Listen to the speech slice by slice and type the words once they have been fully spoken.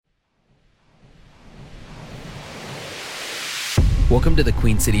Welcome to the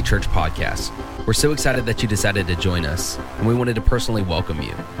Queen City Church podcast. We're so excited that you decided to join us, and we wanted to personally welcome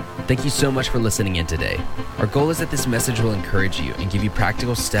you. Thank you so much for listening in today. Our goal is that this message will encourage you and give you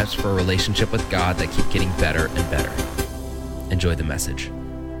practical steps for a relationship with God that keep getting better and better. Enjoy the message.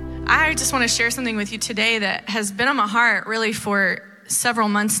 I just want to share something with you today that has been on my heart really for several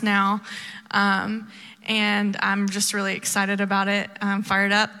months now, and I'm just really excited about it. I'm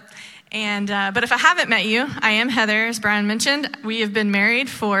fired up. But if I haven't met you, I am Heather, as Brian mentioned. We have been married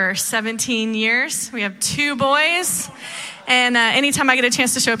for 17 years. We have 2 boys. And anytime I get a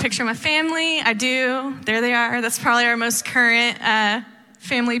chance to show a picture of my family, I do. There they are. That's probably our most current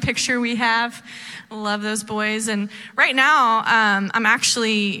family picture we have. Love those boys. And right now, I'm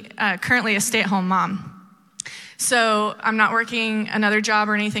actually currently a stay-at-home mom. So I'm not working another job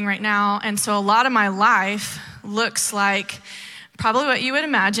or anything right now. And so a lot of my life looks like probably what you would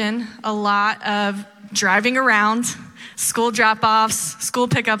imagine, a lot of driving around, school drop-offs, school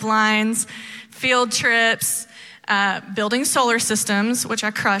pickup lines, field trips, building solar systems, which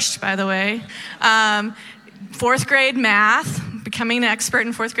I crushed, by the way, 4th grade math, becoming an expert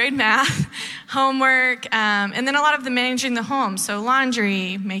in 4th grade math, homework, and then a lot of the managing the home, so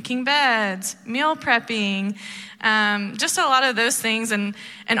laundry, making beds, meal prepping, just a lot of those things. And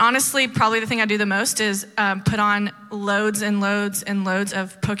honestly, probably the thing I do the most is put on loads and loads and loads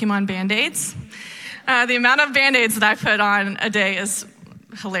of Pokemon Band-Aids. The amount of Band-Aids that I put on a day is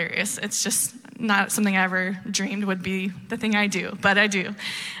hilarious. It's just not something I ever dreamed would be the thing I do, but I do.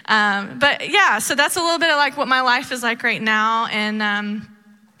 But yeah, so that's a little bit of like what my life is like right now. And,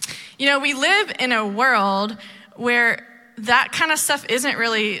 we live in a world where that kind of stuff isn't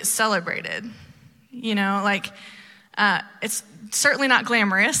really celebrated. It's certainly not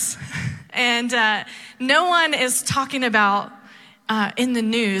glamorous. And no one is talking about in the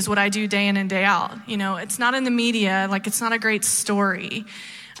news what I do day in and day out. It's not in the media, it's not a great story.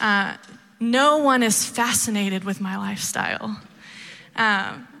 No one is fascinated with my lifestyle.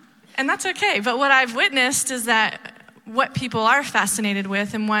 And that's okay. But what I've witnessed is that what people are fascinated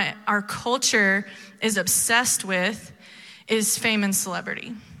with and what our culture is obsessed with is fame and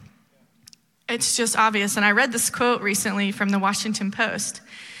celebrity. It's just obvious. And I read this quote recently from the Washington Post.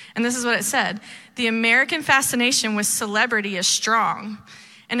 And this is what it said. The American fascination with celebrity is strong.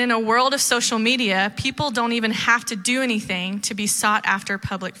 And in a world of social media, people don't even have to do anything to be sought after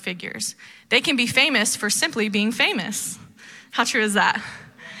public figures. They can be famous for simply being famous. How true is that?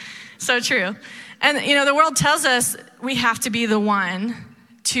 So true. And, the world tells us we have to be the one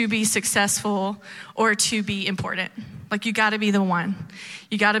to be successful or to be important. You got to be the one.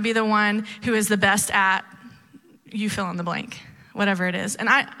 You got to be the one who is the best at, you fill in the blank, whatever it is. And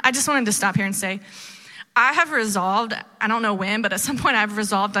I just wanted to stop here and say, I have resolved, I don't know when, but at some point I've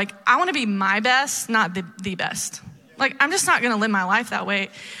resolved, I want to be my best, not the best. I'm just not going to live my life that way.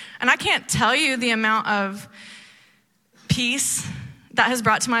 And I can't tell you the amount of peace that has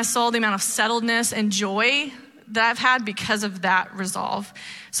brought to my soul, the amount of settledness and joy that I've had because of that resolve.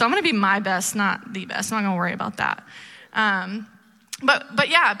 So I'm going to be my best, not the best. I'm not going to worry about that. But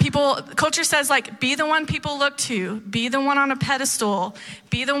yeah, culture says be the one people look to, be the one on a pedestal,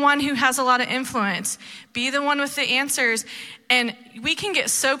 be the one who has a lot of influence, be the one with the answers. And we can get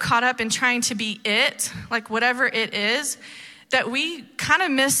so caught up in trying to be it, whatever it is, that we kind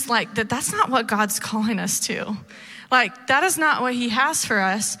of miss that's not what God's calling us to. That is not what he has for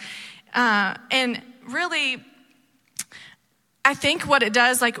us. And really, I think what it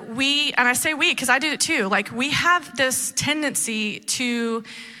does, and I say we, because I did it too, we have this tendency to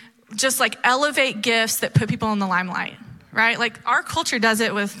just elevate gifts that put people in the limelight, right? Our culture does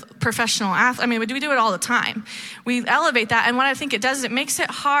it with professional athletes. we do it all the time. We elevate that, and what I think it does is it makes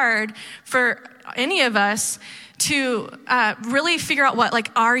it hard for any of us to really figure out what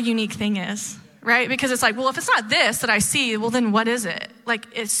our unique thing is, right? Because it's if it's not this that I see, well, then what is it?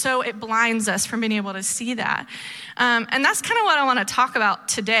 It blinds us from being able to see that. And that's kind of what I want to talk about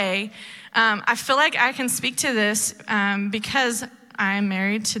today. I feel like I can speak to this because I'm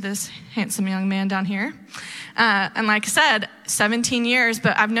married to this handsome young man down here. And like I said, 17 years,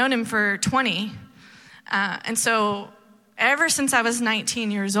 but I've known him for 20. And so ever since I was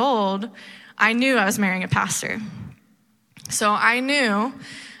 19 years old, I knew I was marrying a pastor. So I knew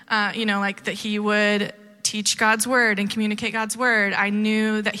that he would teach God's word and communicate God's word. I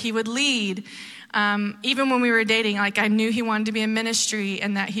knew that he would lead. Even when we were dating, I knew he wanted to be in ministry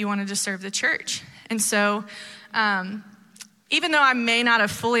and that he wanted to serve the church. And so, even though I may not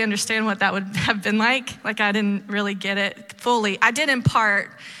have fully understand what that would have been like I didn't really get it fully, I did in part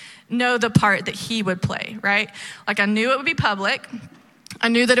know the part that he would play, right? I knew it would be public. I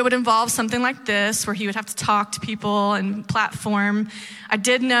knew that it would involve something like this, where he would have to talk to people and platform. I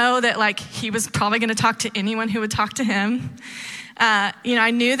did know that like he was probably going to talk to anyone who would talk to him.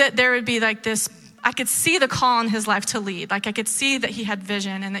 I knew that there would be like this, I could see the call on his life to lead. Like I could see that he had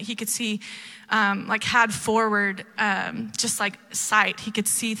vision and that he could see, had forward, just like sight. He could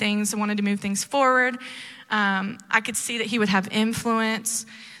see things and wanted to move things forward. I could see that he would have influence.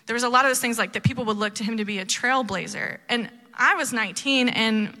 There was a lot of those things like that people would look to him to be a trailblazer. And I was 19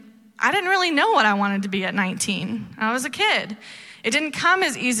 and I didn't really know what I wanted to be at 19. I was a kid. It didn't come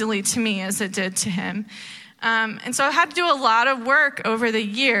as easily to me as it did to him. And so I had to do a lot of work over the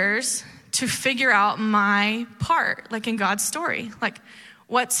years to figure out my part, like in God's story. Like,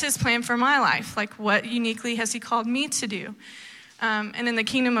 what's his plan for my life? Like, what uniquely has he called me to do? And in the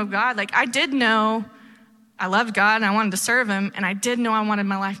kingdom of God, like I did know I loved God and I wanted to serve him, and I did know I wanted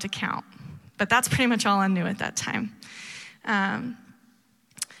my life to count. But that's pretty much all I knew at that time.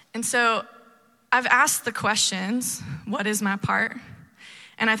 And so I've asked the questions, what is my part?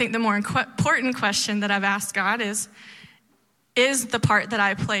 And I think the more important question that I've asked God is the part that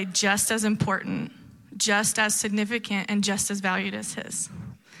I play just as important, just as significant, and just as valued as his?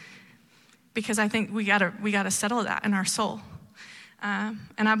 Because I think we gotta settle that in our soul. And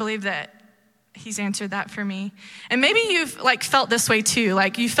I believe that he's answered that for me. And maybe you've like felt this way too.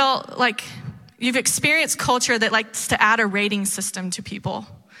 Like you felt like you've experienced culture that likes to add a rating system to people.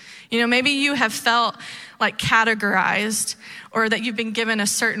 Maybe you have felt like categorized, or that you've been given a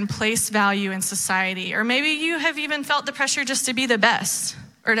certain place value in society. Or maybe you have even felt the pressure just to be the best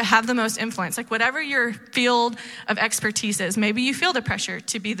or to have the most influence. Like whatever your field of expertise is, maybe you feel the pressure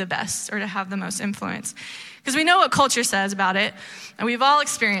to be the best or to have the most influence. Because we know what culture says about it, and we've all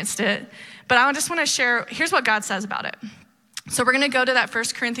experienced it. But I just want to share, here's what God says about it. So we're going to go to that 1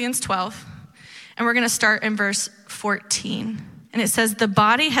 Corinthians 12, and we're going to start in verse 14. And it says, the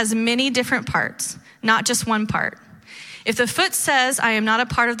body has many different parts, not just one part. If the foot says, I am not a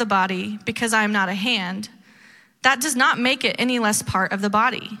part of the body because I am not a hand, that does not make it any less part of the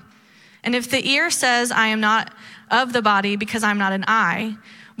body. And if the ear says, I am not of the body because I'm not an eye,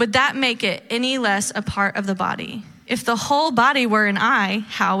 would that make it any less a part of the body? If the whole body were an eye,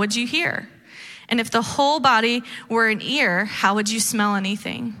 how would you hear? And if the whole body were an ear, how would you smell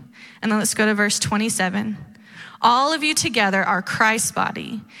anything? And then let's go to verse 27. All of you together are Christ's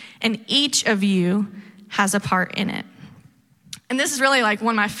body, and each of you has a part in it. And this is really like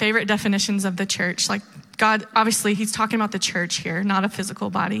one of my favorite definitions of the church. Like God, obviously he's talking about the church here, not a physical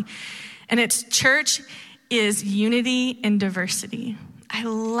body. And it's church is unity and diversity. I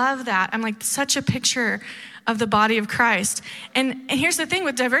love that. I'm like such a picture of the body of Christ. And here's the thing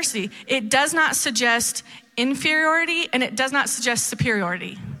with diversity. It does not suggest inferiority, and it does not suggest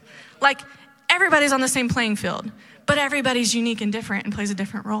superiority. Like everybody's on the same playing field, but everybody's unique and different and plays a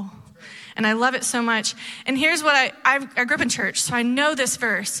different role. And I love it so much. And here's what I grew up in church, so I know this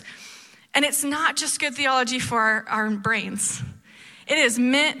verse. And it's not just good theology for our brains. It is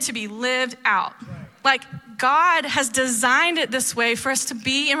meant to be lived out. Like God has designed it this way for us to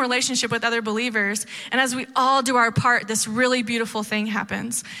be in relationship with other believers. And as we all do our part, this really beautiful thing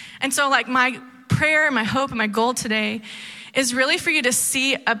happens. And so like my prayer, my hope, and my goal today is really for you to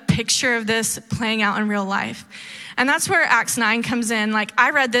see a picture of this playing out in real life. And that's where Acts 9 comes in. Like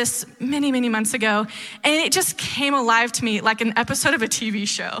I read this many, many months ago, and it just came alive to me like an episode of a TV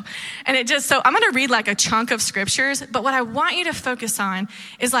show. And so I'm going to read like a chunk of scriptures, but what I want you to focus on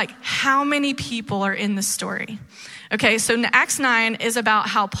is like how many people are in the story. Okay, so Acts 9 is about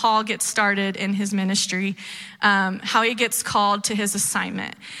how Paul gets started in his ministry, how he gets called to his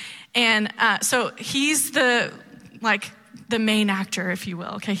assignment. And so he's the main actor, if you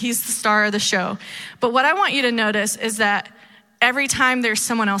will. Okay, he's the star of the show. But what I want you to notice is that every time there's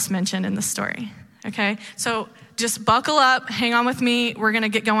someone else mentioned in the story. Okay, so just buckle up, hang on with me. We're gonna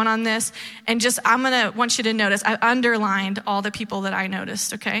get going on this, and want you to notice. I underlined all the people that I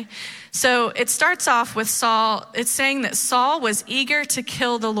noticed. Okay, so it starts off with Saul. It's saying that Saul was eager to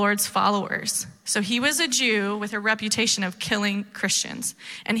kill the Lord's followers. So he was a Jew with a reputation of killing Christians,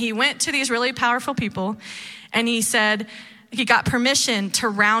 and he went to these really powerful people, and he said. He got permission to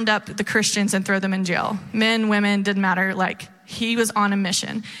round up the Christians and throw them in jail. Men, women, didn't matter. Like he was on a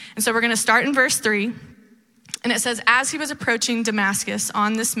mission. And so we're going to start in verse 3. And it says, as he was approaching Damascus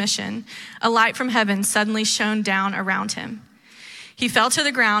on this mission, a light from heaven suddenly shone down around him. He fell to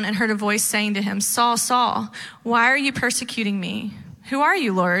the ground and heard a voice saying to him, Saul, Saul, why are you persecuting me? Who are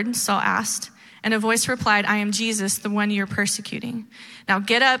you, Lord? Saul asked. And a voice replied, I am Jesus, the one you're persecuting. Now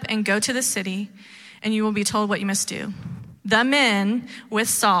get up and go to the city, and you will be told what you must do. The men with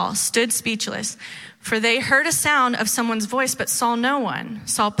Saul stood speechless, for they heard a sound of someone's voice, but saw no one.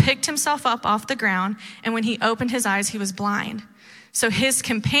 Saul picked himself up off the ground, and when he opened his eyes, he was blind. So his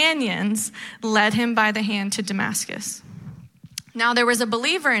companions led him by the hand to Damascus. Now there was a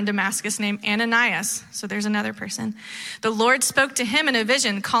believer in Damascus named Ananias. So there's another person. The Lord spoke to him in a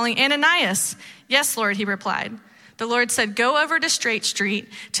vision, calling, Ananias. Yes, Lord, he replied. The Lord said, go over to Straight Street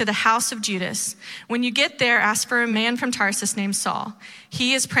to the house of Judas. When you get there, ask for a man from Tarsus named Saul.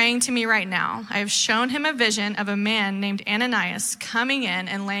 He is praying to me right now. I have shown him a vision of a man named Ananias coming in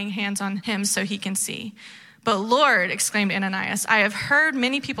and laying hands on him so he can see. But Lord, exclaimed Ananias, I have heard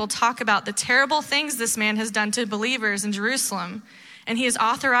many people talk about the terrible things this man has done to believers in Jerusalem. And he is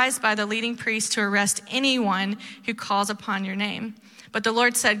authorized by the leading priest to arrest anyone who calls upon your name. But the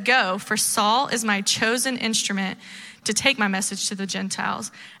Lord said, go, for Saul is my chosen instrument to take my message to the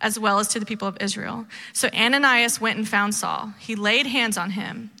Gentiles, as well as to the people of Israel. So Ananias went and found Saul. He laid hands on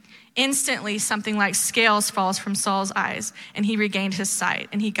him. Instantly, something like scales falls from Saul's eyes, and he regained his sight,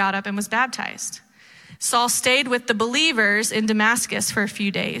 and he got up and was baptized. Saul stayed with the believers in Damascus for a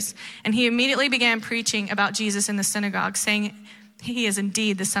few days, and he immediately began preaching about Jesus in the synagogue, saying he is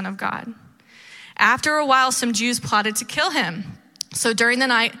indeed the Son of God. After a while, some Jews plotted to kill him. So during the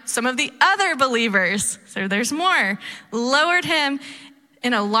night, some of the other believers, so there's more, lowered him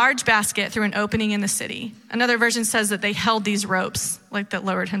in a large basket through an opening in the city. Another version says that they held these ropes, like that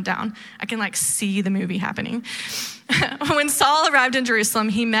lowered him down. I can see the movie happening. When Saul arrived in Jerusalem,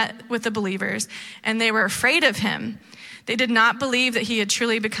 he met with the believers, and they were afraid of him. They did not believe that he had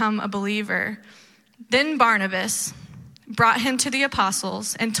truly become a believer. Then Barnabas brought him to the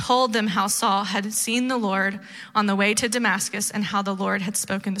apostles and told them how Saul had seen the Lord on the way to Damascus and how the Lord had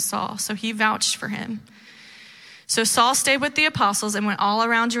spoken to Saul. So he vouched for him. So Saul stayed with the apostles and went all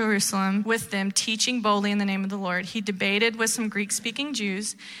around Jerusalem with them, teaching boldly in the name of the Lord. He debated with some Greek-speaking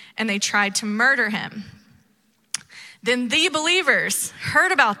Jews, and they tried to murder him. Then the believers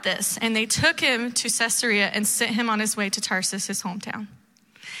heard about this, and they took him to Caesarea and sent him on his way to Tarsus, his hometown.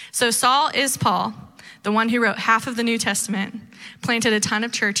 So Saul is Paul, the one who wrote half of the New Testament, planted a ton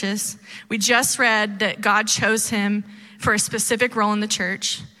of churches. We just read that God chose him for a specific role in the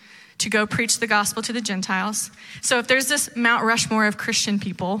church to go preach the gospel to the Gentiles. So if there's this Mount Rushmore of Christian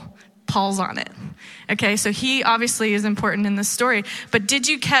people, Paul's on it. Okay, so he obviously is important in this story. But did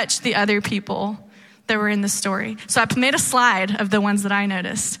you catch the other people that were in the story? So I made a slide of the ones that I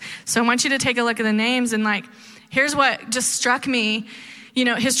noticed. So I want you to take a look at the names and here's what just struck me.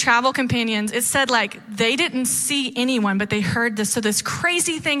 His travel companions, it said they didn't see anyone, but they heard this. So this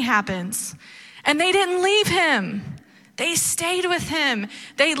crazy thing happens and they didn't leave him. They stayed with him.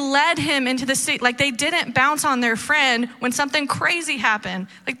 They led him into the city. They didn't bounce on their friend when something crazy happened.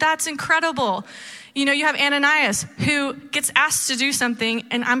 that's incredible. You have Ananias who gets asked to do something,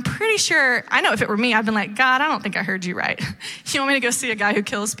 and I'm pretty sure, I know if it were me, I'd been like, God, I don't think I heard you right. You want me to go see a guy who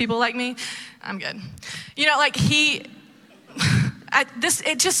kills people like me? I'm good.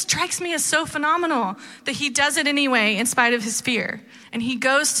 It just strikes me as so phenomenal that he does it anyway in spite of his fear. And he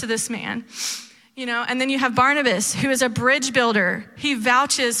goes to this man, and then you have Barnabas, who is a bridge builder. He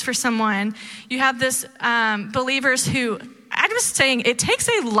vouches for someone. You have this believers who, I'm just saying, it takes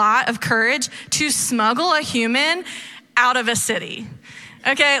a lot of courage to smuggle a human out of a city.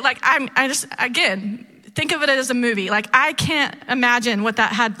 Okay, again, think of it as a movie. I can't imagine what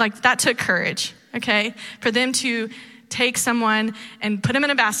that had, that took courage, okay, for them to take someone and put him in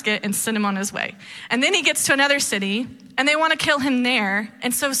a basket and send him on his way. And then he gets to another city and they want to kill him there.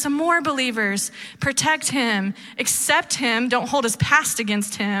 And so some more believers protect him, accept him, don't hold his past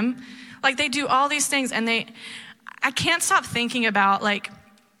against him. They do all these things. And I can't stop thinking about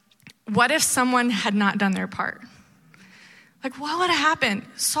what if someone had not done their part? What would have happened?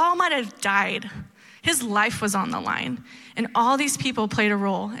 Saul might have died. His life was on the line. And all these people played a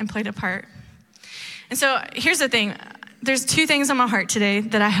role and played a part. And so here's the thing. There's two things on my heart today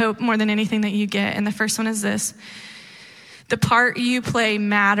that I hope more than anything that you get. And the first one is this. The part you play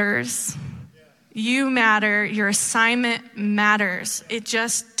matters. You matter. Your assignment matters. It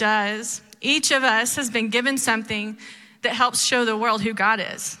just does. Each of us has been given something that helps show the world who God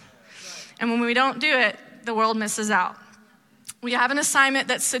is. And when we don't do it, the world misses out. We have an assignment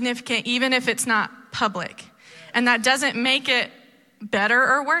that's significant, even if it's not public. And that doesn't make it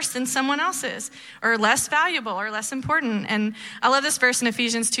better or worse than someone else's, or less valuable or less important. And I love this verse in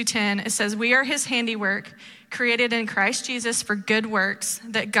Ephesians 2:10. It says, we are his handiwork, created in Christ Jesus for good works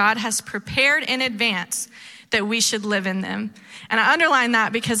that God has prepared in advance that we should live in them. And I underline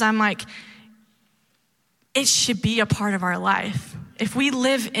that because I'm it should be a part of our life. If we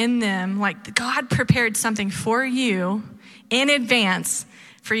live in them, God prepared something for you in advance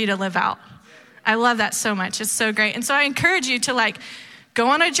for you to live out. I love that so much. It's so great. And so I encourage you to go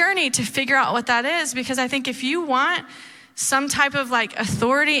on a journey to figure out what that is, because I think if you want some type of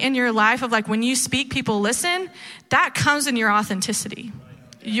authority in your life of when you speak, people listen, that comes in your authenticity.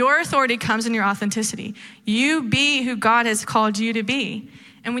 Your authority comes in your authenticity. You be who God has called you to be.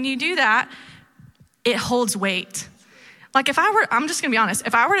 And when you do that, it holds weight. I'm just gonna be honest,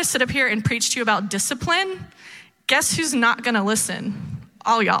 if I were to sit up here and preach to you about discipline, guess who's not gonna listen?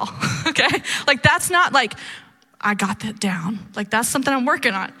 All y'all, okay? That's not I got that down. That's something I'm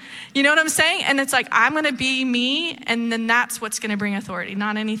working on. You know what I'm saying? And it's I'm gonna be me, and then that's what's gonna bring authority,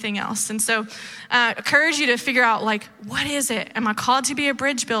 not anything else. And so I encourage you to figure out what is it? Am I called to be a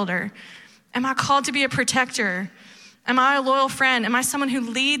bridge builder? Am I called to be a protector? Am I a loyal friend? Am I someone who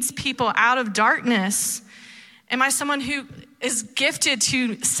leads people out of darkness? Am I someone who is gifted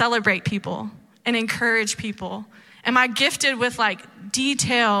to celebrate people and encourage people? Am I gifted with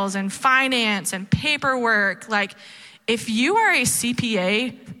details and finance and paperwork? If you are a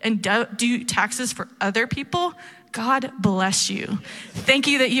CPA and do taxes for other people, God bless you. Thank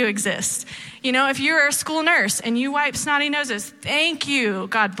you that you exist. If you're a school nurse and you wipe snotty noses, thank you.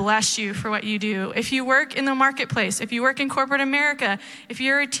 God bless you for what you do. If you work in the marketplace, if you work in corporate America, if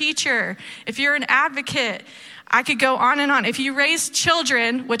you're a teacher, if you're an advocate, I could go on and on. If you raise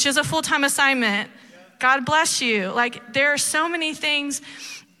children, which is a full-time assignment, God bless you. There are so many things.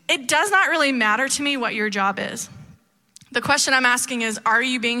 It does not really matter to me what your job is. The question I'm asking is, are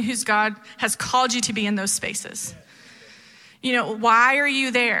you being who God has called you to be in those spaces? Why are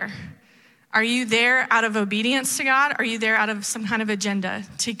you there? Are you there out of obedience to God? Are you there out of some kind of agenda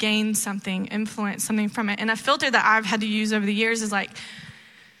to gain something, influence something from it? And a filter that I've had to use over the years is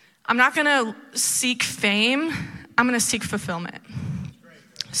I'm not gonna seek fame, I'm gonna seek fulfillment.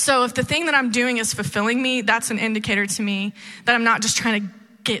 So if the thing that I'm doing is fulfilling me, that's an indicator to me that I'm not just trying to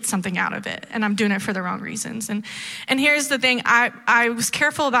get something out of it, and I'm doing it for the wrong reasons. And here's the thing, I was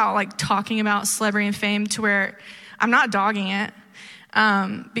careful about talking about celebrity and fame to where I'm not dogging it,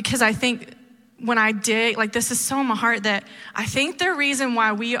 because I think when I dig, this is so in my heart that I think the reason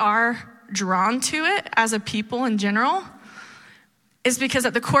why we are drawn to it as a people in general is because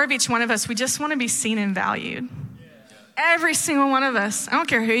at the core of each one of us, we just want to be seen and valued. Every single one of us, I don't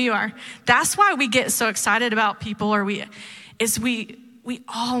care who you are. That's why we get so excited about people, or we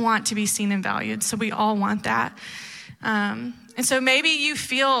all want to be seen and valued. So we all want that. And so maybe you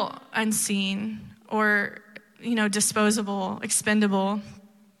feel unseen or, disposable, expendable.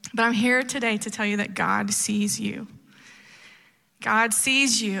 But I'm here today to tell you that God sees you. God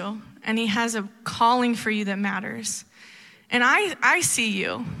sees you, and he has a calling for you that matters. And I see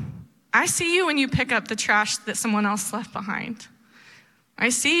you. I see you when you pick up the trash that someone else left behind. I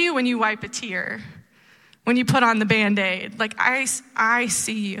see you when you wipe a tear, when you put on the Band-Aid. I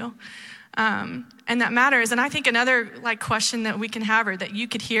see you. And that matters. And I think another question that we can have, or that you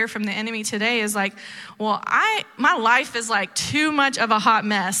could hear from the enemy today, is well, my life is too much of a hot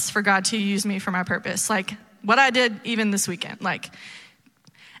mess for God to use me for my purpose. What I did even this weekend.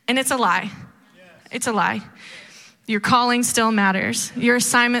 And it's a lie. It's a lie. Your calling still matters. Your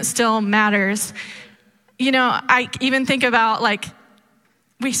assignment still matters. I even think about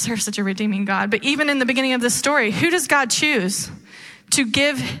we serve such a redeeming God, but even in the beginning of this story, who does God choose to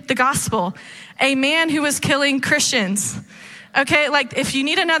give the gospel? A man who was killing Christians. Okay, if you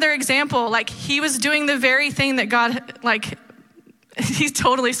need another example, he was doing the very thing that God, he's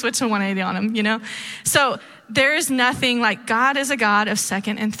totally switched a 180 on him, So there is nothing God is a God of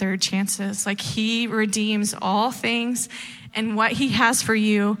second and third chances. He redeems all things, and what he has for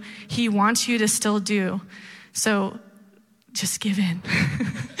you, he wants you to still do. So just give in.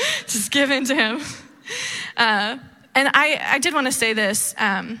 Just give in to him. And I did want to say this.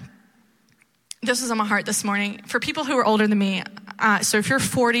 This was on my heart this morning. For people who are older than me, so if you're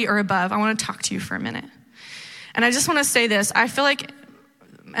 40 or above, I want to talk to you for a minute. And I just want to say this. I feel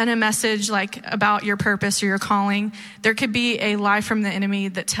in a message about your purpose or your calling, there could be a lie from the enemy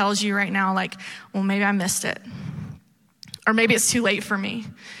that tells you right now, well, maybe I missed it. Or maybe it's too late for me.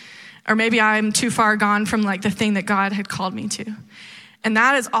 Or maybe I'm too far gone from the thing that God had called me to. And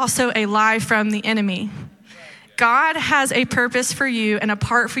that is also a lie from the enemy. God has a purpose for you and a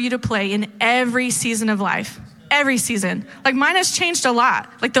part for you to play in every season of life. Every season. Mine has changed a lot.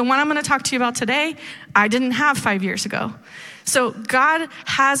 The one I'm going to talk to you about today, I didn't have 5 years ago. So God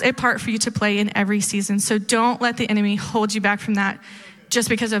has a part for you to play in every season. So don't let the enemy hold you back from that just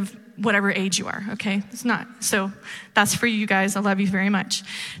because of whatever age you are, okay? It's not. So that's for you guys. I love you very much.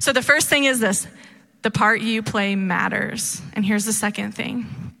 So the first thing is this: the part you play matters. And here's the second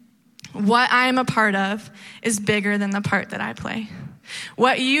thing. What I am a part of is bigger than the part that I play.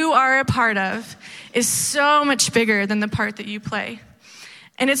 What you are a part of is so much bigger than the part that you play.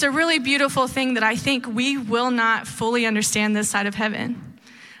 And it's a really beautiful thing that I think we will not fully understand this side of heaven.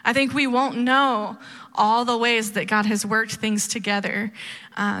 I think we won't know all the ways that God has worked things together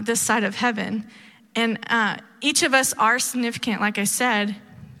this side of heaven. And each of us are significant, like I said,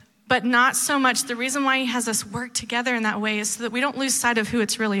 but not so much. The reason why he has us work together in that way is so that we don't lose sight of who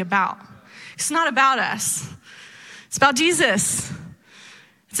it's really about. It's not about us. It's about Jesus.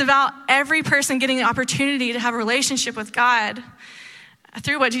 It's about every person getting the opportunity to have a relationship with God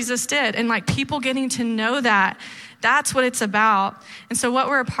through what Jesus did. And like people getting to know that, that's what it's about. And so what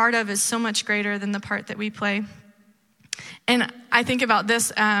we're a part of is so much greater than the part that we play. And I think about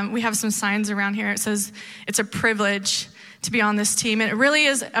this, we have some signs around here. It says it's a privilege to be on this team. And it really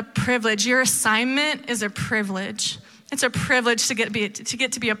is a privilege. Your assignment is a privilege. It's a privilege to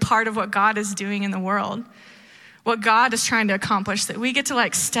get to be a part of what God is doing in the world, what God is trying to accomplish, that we get to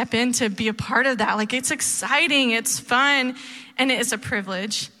like step in to be a part of that. Like it's exciting, it's fun, and it is a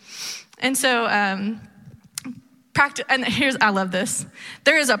privilege. And so, I love this.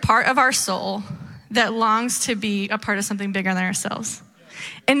 There is a part of our soul that longs to be a part of something bigger than ourselves.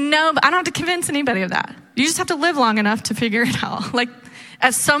 And no, I don't have to convince anybody of that. You just have to live long enough to figure it out. Like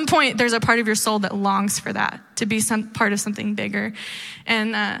at some point, there's a part of your soul that longs for that, to be some part of something bigger.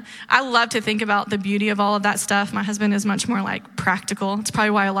 And I love to think about the beauty of all of that stuff. My husband is much more like practical. It's probably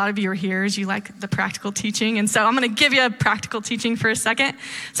why a lot of you are here, is you like the practical teaching. And so I'm going to give you a practical teaching for a second.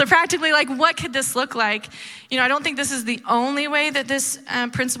 So practically, like, what could this look like? You know, I don't think this is the only way that this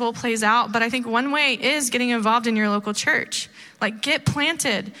principle plays out, but I think one way is getting involved in your local church. Like, get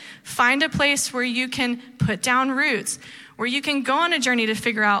planted. Find a place where you can put down roots, where you can go on a journey to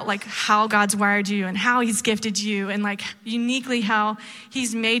figure out like how God's wired you and how he's gifted you and like uniquely how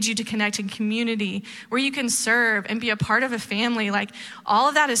he's made you to connect in community, where you can serve and be a part of a family. Like all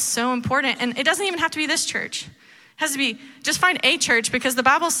of that is so important. And it doesn't even have to be this church. It has to be, just find a church, because the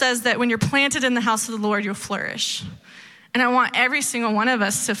Bible says that when you're planted in the house of the Lord, you'll flourish. And I want every single one of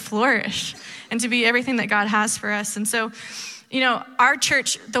us to flourish and to be everything that God has for us. And so, you know, our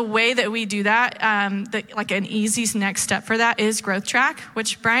church, the way that we do that, like an easy next step for that is Growth Track,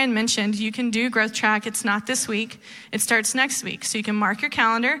 which Brian mentioned. You can do Growth Track. It's not this week. It starts next week. So you can mark your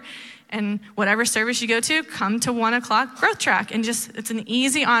calendar, and whatever service you go to, come to 1:00 Growth Track. And just, it's an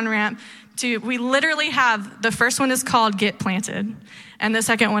easy on-ramp to, we literally have, the first one is called Get Planted, and the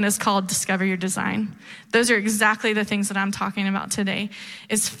second one is called Discover Your Design. Those are exactly the things that I'm talking about today,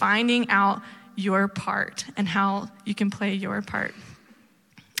 is finding out your part and how you can play your part.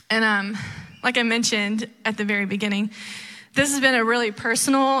 And like I mentioned at the very beginning, this has been a really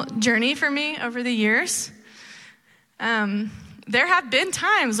personal journey for me over the years. There have been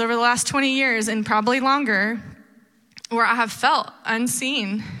times over the last 20 years and probably longer where I have felt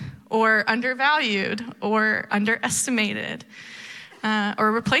unseen or undervalued or underestimated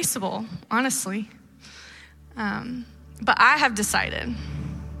or replaceable, honestly. But I have decided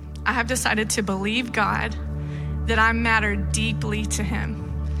to believe God, that I matter deeply to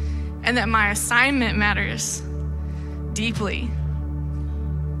him, and that my assignment matters deeply.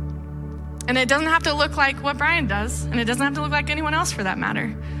 And it doesn't have to look like what Brian does, and it doesn't have to look like anyone else for that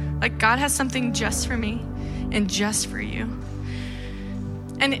matter. Like God has something just for me and just for you.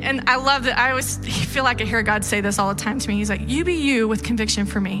 And I love that. I always feel like I hear God say this all the time to me. He's like, you be you with conviction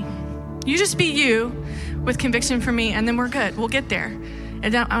for me. You just be you with conviction for me, and then we're good. We'll get there. I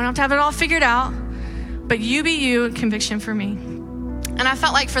don't have to have it all figured out, but you be you with conviction for me. And I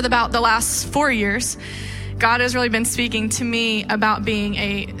felt like for about the last 4 years, God has really been speaking to me about being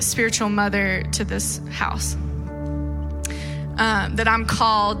a spiritual mother to this house. That I'm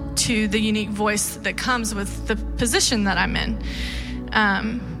called to the unique voice that comes with the position that I'm in.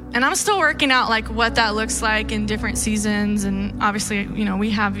 And I'm still working out like what that looks like in different seasons. And obviously, you know,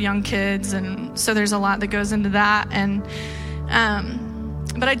 we have young kids, and so there's a lot that goes into that. And,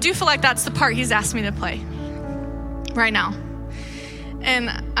 but I do feel like that's the part he's asked me to play right now. And,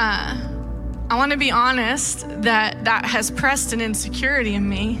 I want to be honest that has pressed an insecurity in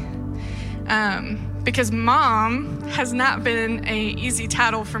me. Because mom has not been a easy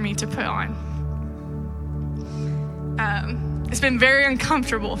title for me to put on. It's been very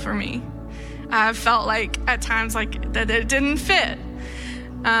uncomfortable for me. I felt like at times like that it didn't fit.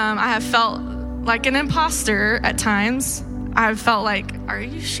 I have felt like an imposter at times. I've felt like, are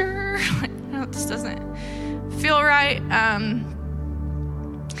you sure? Like, no, this doesn't feel right.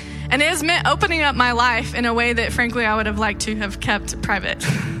 And it has meant opening up my life in a way that frankly I would have liked to have kept private.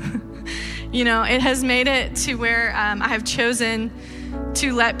 You know, it has made it to where I have chosen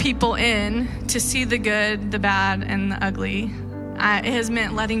to let people in to see the good, the bad, and the ugly. It has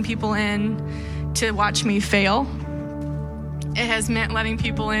meant letting people in to watch me fail. It has meant letting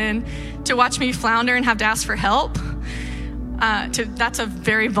people in to watch me flounder and have to ask for help. That's a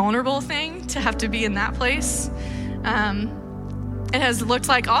very vulnerable thing to have to be in that place. It has looked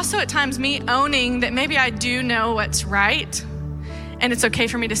like also at times me owning that maybe I do know what's right, and it's okay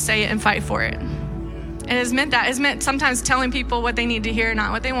for me to say it and fight for it. It has meant that. It's meant sometimes telling people what they need to hear,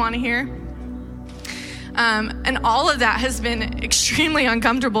 not what they want to hear. And all of that has been extremely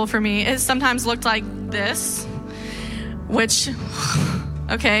uncomfortable for me. It sometimes looked like this, which,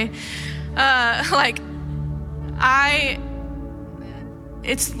 okay,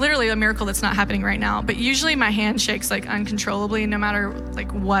 it's literally a miracle that's not happening right now, but usually my hand shakes like uncontrollably no matter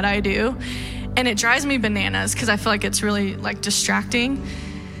like what I do. And it drives me bananas because I feel like it's really like distracting.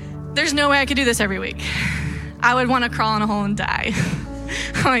 There's no way I could do this every week. I would want to crawl in a hole and die.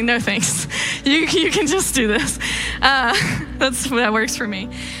 I'm like, no thanks. You can just do this. That works for me.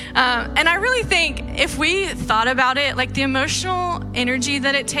 And I really think if we thought about it, like the emotional energy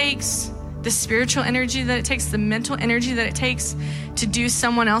that it takes, the spiritual energy that it takes, the mental energy that it takes to do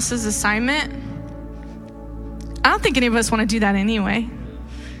someone else's assignment, I don't think any of us want to do that anyway.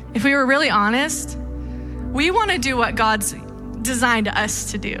 If we were really honest, we want to do what God's designed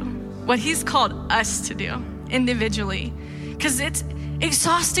us to do, what he's called us to do individually, because it's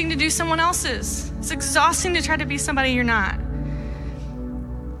exhausting to do someone else's. It's exhausting to try to be somebody you're not.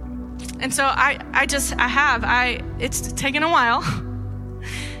 And so it's taken a while,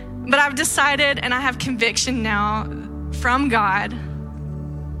 but I've decided and I have conviction now from God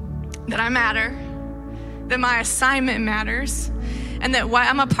that I matter, that my assignment matters, and that what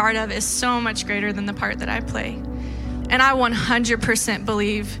I'm a part of is so much greater than the part that I play. And I 100%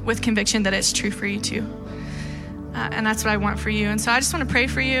 believe with conviction that it's true for you too. And that's what I want for you. And so I just want to pray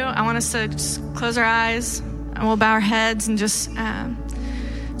for you. I want us to just close our eyes and we'll bow our heads and just kind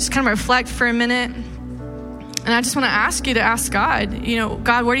of reflect for a minute. And I just want to ask you to ask God,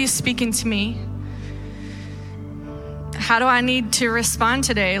 God, what are you speaking to me? How do I need to respond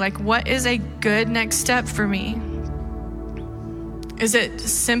today? Like, what is a good next step for me? Is it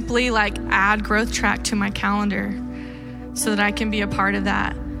simply like add growth track to my calendar so that I can be a part of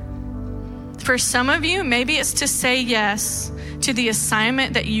that? For some of you, maybe it's to say yes to the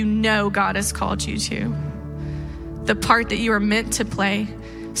assignment that you know God has called you to, the part that you are meant to play.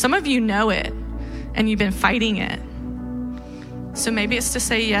 Some of you know it and you've been fighting it. So maybe it's to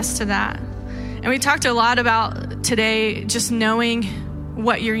say yes to that. And we talked a lot about today just knowing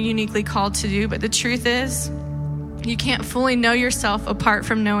what you're uniquely called to do, but the truth is you can't fully know yourself apart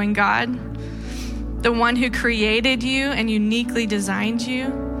from knowing God, the one who created you and uniquely designed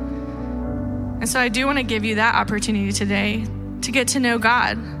you. And so I do want to give you that opportunity today to get to know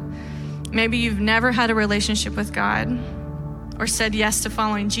God. Maybe you've never had a relationship with God or said yes to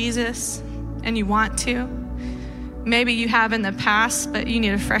following Jesus and you want to. Maybe you have in the past, but you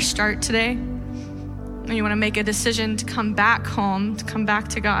need a fresh start today. And you want to make a decision to come back home, to come back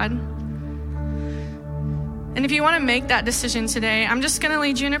to God. And if you want to make that decision today, I'm just going to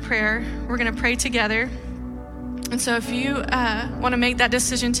lead you in a prayer. We're going to pray together. And so if you want to make that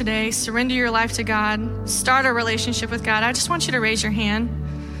decision today, surrender your life to God, start a relationship with God, I just want you to raise your hand.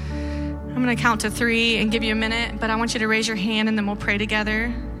 I'm going to count to 3 and give you a minute, but I want you to raise your hand and then we'll pray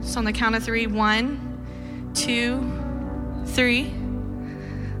together. So on the count of 3, 1, 2, 3.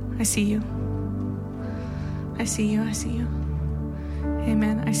 I see you. I see you. I see you.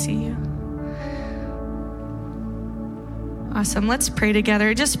 Amen. I see you. Awesome. Let's pray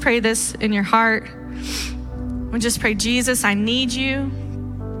together. Just pray this in your heart. We'll just pray, Jesus, I need you.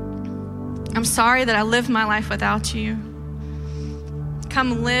 I'm sorry that I lived my life without you.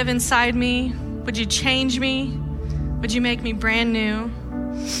 Come live inside me. Would you change me? Would you make me brand new?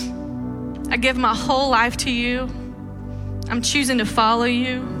 I give my whole life to you. I'm choosing to follow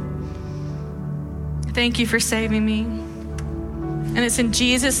you. Thank you for saving me. And it's in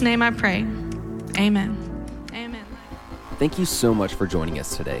Jesus' name I pray. Amen. Amen. Thank you so much for joining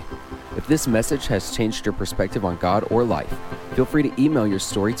us today. If this message has changed your perspective on God or life, feel free to email your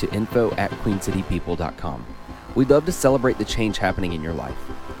story to info@queencitypeople.com. We'd love to celebrate the change happening in your life.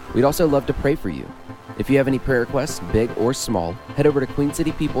 We'd also love to pray for you. If you have any prayer requests, big or small, head over to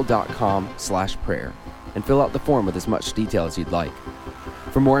queencitypeople.com/prayer and fill out the form with as much detail as you'd like.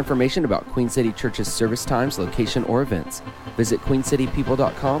 For more information about Queen City Church's service times, location, or events, visit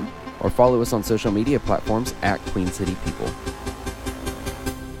queencitypeople.com or follow us on social media platforms @QueenCityPeople.